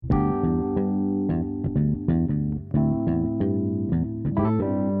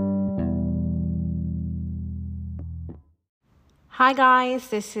Hi guys,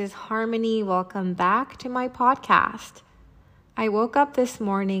 this is Harmony. Welcome back to my podcast. I woke up this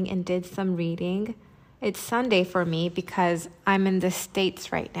morning and did some reading. It's Sunday for me because I'm in the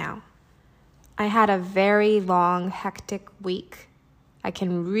States right now. I had a very long, hectic week. I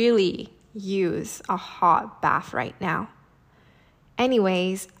can really use a hot bath right now.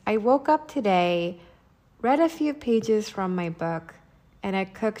 Anyways, I woke up today, read a few pages from my book, and I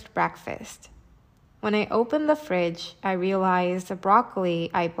cooked breakfast. When I opened the fridge, I realized the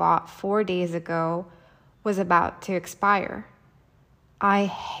broccoli I bought 4 days ago was about to expire. I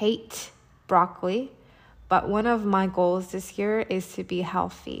hate broccoli, but one of my goals this year is to be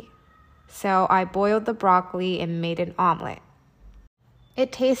healthy. So I boiled the broccoli and made an omelet.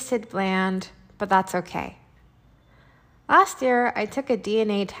 It tasted bland, but that's okay. Last year, I took a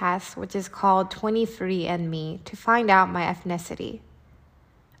DNA test, which is called 23andMe, to find out my ethnicity.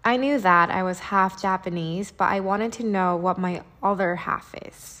 I knew that I was half Japanese, but I wanted to know what my other half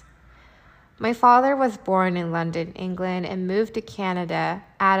is. My father was born in London, England, and moved to Canada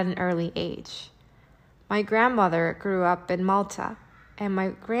at an early age. My grandmother grew up in Malta, and my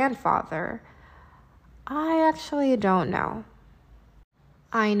grandfather, I actually don't know.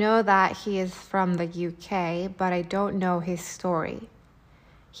 I know that he is from the UK, but I don't know his story.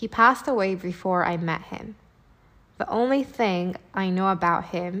 He passed away before I met him. The only thing I know about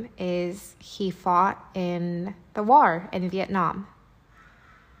him is he fought in the war in Vietnam.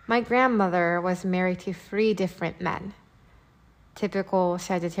 My grandmother was married to 3 different men. Typical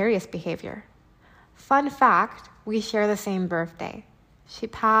Sagittarius behavior. Fun fact, we share the same birthday. She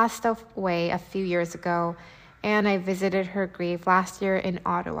passed away a few years ago, and I visited her grave last year in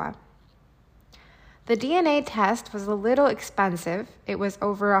Ottawa. The DNA test was a little expensive. It was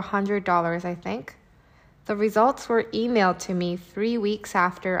over $100, I think. The results were emailed to me 3 weeks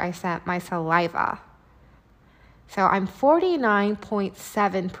after I sent my saliva. So I'm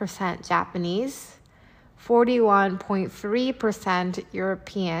 49.7% Japanese, 41.3%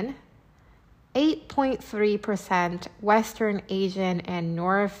 European, 8.3% Western Asian and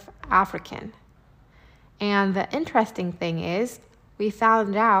North African. And the interesting thing is, we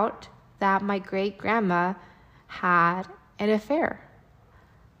found out that my great-grandma had an affair.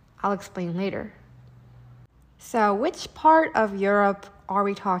 I'll explain later. So which part of Europe are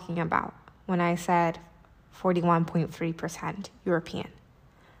we talking about when I said 41.3% European?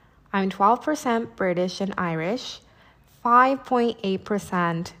 I'm 12% British and Irish,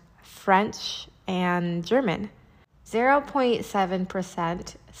 5.8% French and German,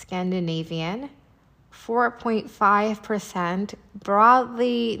 0.7% Scandinavian, 4.5%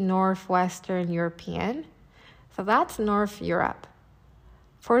 broadly Northwestern European. So that's North Europe.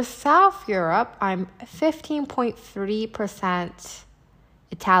 For South Europe, I'm 15.3%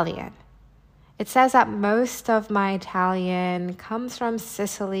 Italian. It says that most of my Italian comes from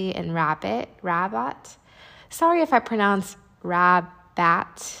Sicily and Rabat. Sorry if I pronounce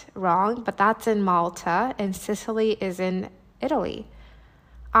Rabat wrong, but that's in Malta, and Sicily is in Italy.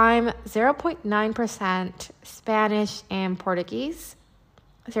 I'm 0.9% Spanish and Portuguese,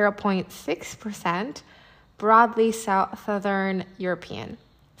 0.6% broadly Southern European.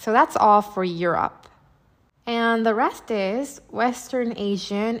 So that's all for Europe. And the rest is Western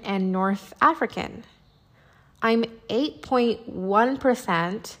Asian and North African. I'm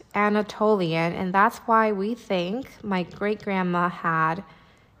 8.1% Anatolian, and that's why we think my great-grandma had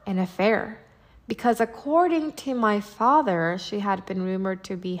an affair. Because according to my father, she had been rumored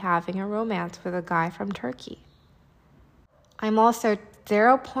to be having a romance with a guy from Turkey. I'm also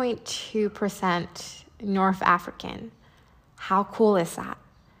 0.2% North African. How cool is that?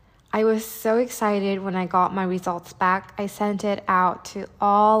 I was so excited when I got my results back. I sent it out to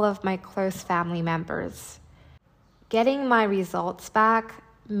all of my close family members. Getting my results back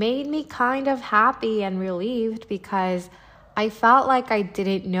made me kind of happy and relieved because I felt like I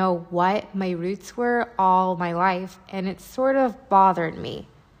didn't know what my roots were all my life, and it sort of bothered me.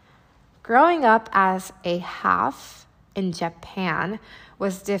 Growing up as a half in Japan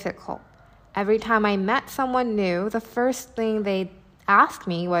was difficult. Every time I met someone new, the first thing they'd ask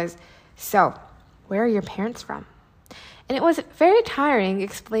me was, "So, where are your parents from?" And it was very tiring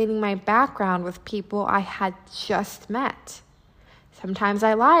explaining my background with people I had just met. Sometimes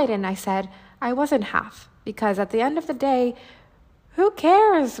I lied and I said I wasn't half, because at the end of the day, who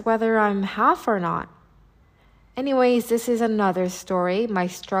cares whether I'm half or not? Anyways, this is another story. My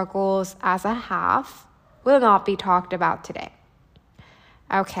struggles as a half will not be talked about today.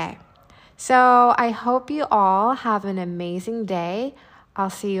 Okay. So I hope you all have an amazing day. I'll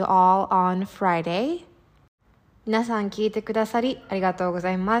see you all on Friday. 皆さん聞いてくださりありがとうご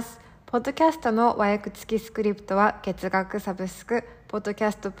ざいます。ポッドキャストの和訳付きスクリプトは月額サブスク、ポッドキ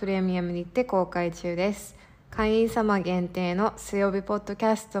ャストプレミアムにて公開中です。会員様限定の水曜日ポッドキ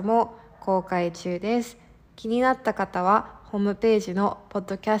ャストも公開中です。気になった方はホームページのポッ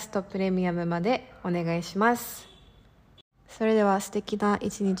ドキャストプレミアムまでお願いします。それでは素敵な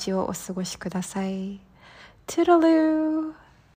一日をお過ごしください。トゥードルー